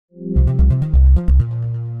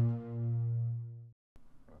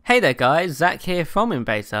Hey there guys, Zach here from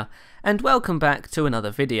InBeta, and welcome back to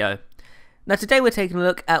another video. Now today we're taking a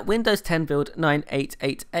look at Windows 10 build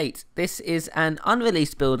 9888. This is an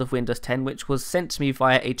unreleased build of Windows 10 which was sent to me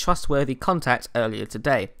via a trustworthy contact earlier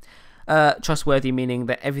today. Trustworthy meaning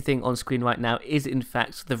that everything on screen right now is in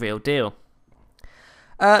fact the real deal.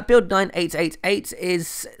 Build 9888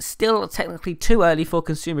 is still technically too early for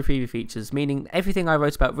consumer preview features, meaning everything I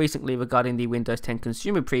wrote about recently regarding the Windows 10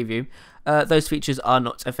 consumer preview, those features are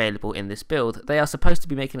not available in this build. They are supposed to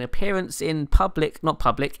be making an appearance in partner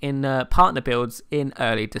builds in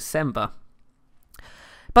early December.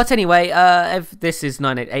 But anyway, this is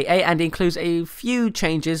 9888 and includes a few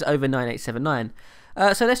changes over 9879.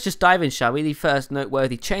 So let's just dive in, shall we? The first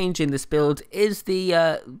noteworthy change in this build is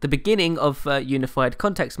the beginning of unified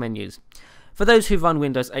context menus. For those who run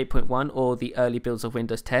Windows 8.1 or the early builds of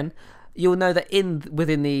Windows 10, you'll know that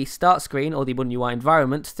within the start screen or the One UI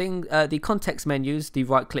environment, the context menus, the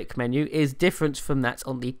right-click menu, is different from that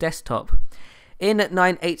on the desktop. In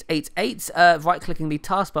 9888, right-clicking the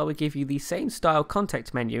taskbar will give you the same style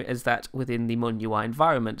context menu as that within the One UI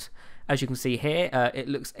environment. As you can see here, it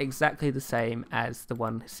looks exactly the same as the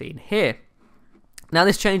one seen here. Now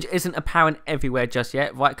this change isn't apparent everywhere just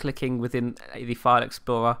yet. Right-clicking within the File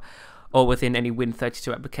Explorer or within any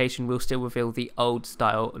Win32 application will still reveal the old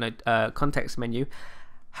style context menu.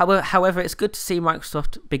 However, it's good to see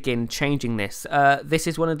Microsoft begin changing this. This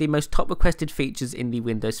is one of the most top requested features in the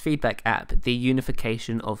Windows Feedback app, the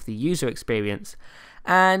unification of the user experience.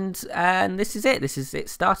 And this is it. This is it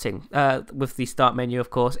starting. With the start menu, of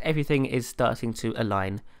course, everything is starting to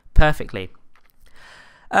align perfectly.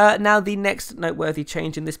 Now, the next noteworthy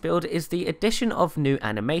change in this build is the addition of new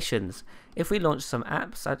animations. If we launch some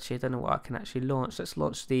apps, actually, I don't know what I can actually launch. Let's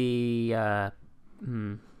launch the...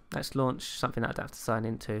 let's launch something that I'd have to sign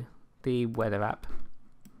into, the weather app.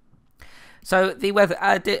 So the weather,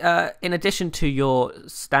 in addition to your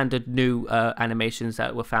standard new animations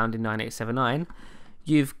that were found in 9879,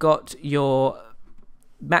 you've got your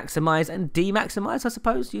maximize and demaximize, I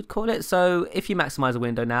suppose you'd call it. So if you maximize a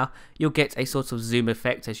window now, you'll get a sort of zoom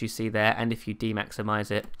effect as you see there, and if you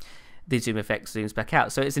demaximize it, the zoom effect zooms back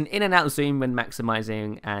out. So it's an in and out zoom when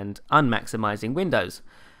maximizing and unmaximizing windows.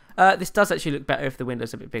 This does actually look better if the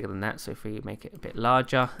window's a bit bigger than that, so if we make it a bit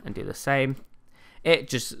larger and do the same, it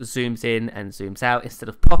just zooms in and zooms out instead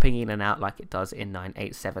of popping in and out like it does in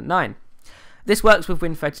 9879. This works with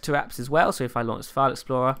Win32 apps as well, so if I launch File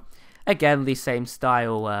Explorer, again the same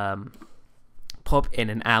style pop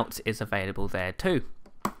in and out is available there too.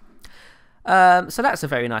 So that's a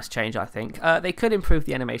very nice change, I think. They could improve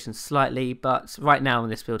the animation slightly, but right now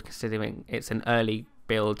in this build, considering it's an early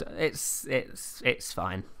build, it's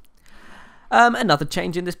fine. Another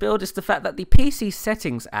change in this build is the fact that the PC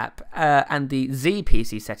Settings app and the Z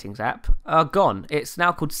PC Settings app are gone. It's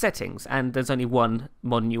now called Settings, and there's only one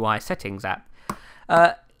One UI Settings app.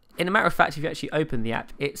 In a matter of fact, if you actually open the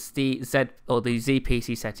app, it's the Z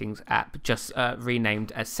PC Settings app, just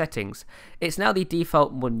renamed as Settings. It's now the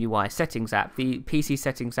default One UI Settings app. The PC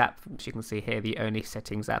Settings app, which you can see here, the only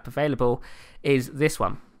Settings app available, is this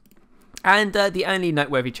one. And the only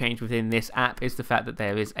noteworthy change within this app is the fact that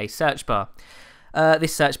there is a search bar.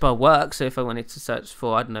 This search bar works, so if I wanted to search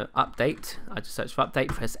for, I don't know, update, I just search for update,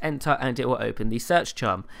 press enter, and it will open the search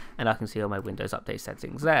charm, and I can see all my Windows Update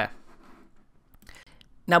settings there.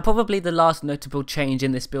 Now, probably the last notable change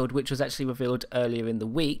in this build, which was actually revealed earlier in the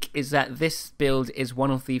week, is that this build is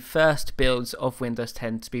one of the first builds of Windows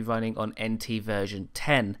 10 to be running on NT version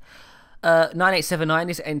 10. 9879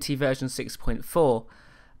 is NT version 6.4.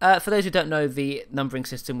 For those who don't know the numbering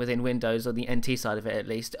system within Windows, or the NT side of it at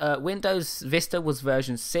least, Windows Vista was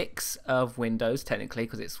version 6 of Windows, technically,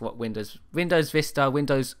 because it's what Windows Vista,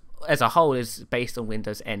 Windows as a whole is based on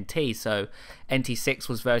Windows NT, so NT6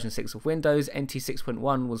 was version 6 of Windows, NT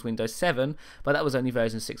 6.1 was Windows 7, but that was only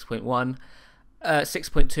version 6.1,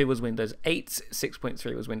 6.2 was Windows 8,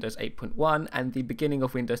 6.3 was Windows 8.1, and the beginning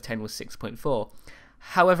of Windows 10 was 6.4.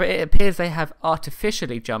 However, it appears they have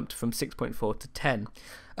artificially jumped from 6.4 to 10,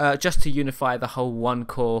 just to unify the whole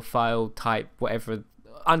one-core file type, whatever,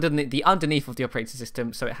 underneath of the operating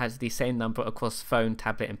system, so it has the same number across phone,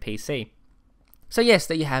 tablet, and PC. So yes,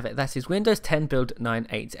 there you have it. That is Windows 10 build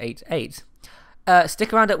 9888.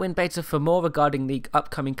 Stick around at WinBeta for more regarding the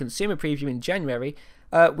upcoming consumer preview in January.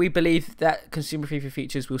 We believe that consumer preview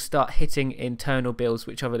features will start hitting internal builds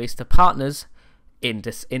which are released to partners in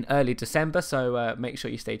early December, so make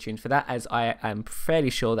sure you stay tuned for that, as I am fairly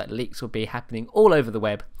sure that leaks will be happening all over the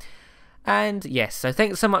web. And yes, so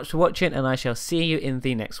thanks so much for watching, and I shall see you in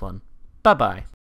the next one. Bye bye.